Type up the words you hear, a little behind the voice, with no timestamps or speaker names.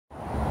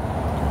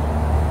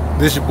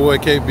This your boy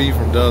KB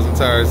from Dubs and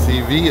Tires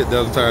TV at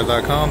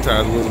dubsandtires.com.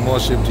 Tires, wheels, and more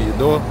shipped to your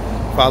door.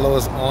 Follow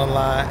us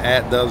online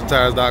at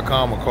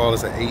dubsandtires.com or call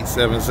us at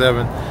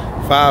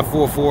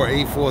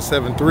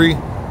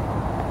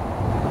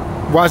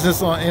 877-544-8473. Watch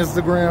this on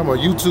Instagram or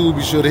YouTube.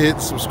 Be sure to hit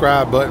the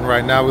subscribe button.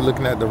 Right now we're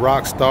looking at the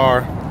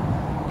Rockstar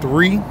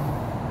 3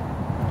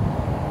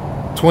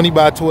 20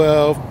 by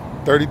 12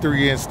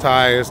 33-inch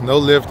tires, no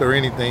lift or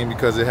anything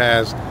because it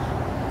has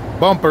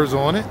bumpers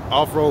on it,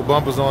 off-road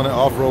bumpers on it,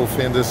 off-road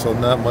fenders, so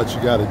not much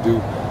you got to do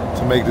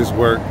to make this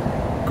work.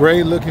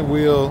 Great looking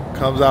wheel,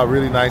 comes out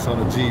really nice on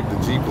the Jeep. The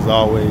Jeep is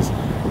always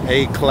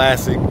a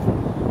classic.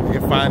 You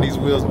can find these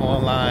wheels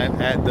online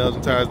at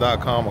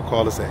dubsandtires.com or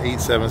call us at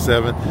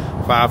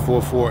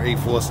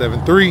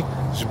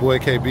 877-544-8473. It's your boy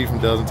KB from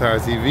Dubs and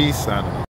Tires TV signing off.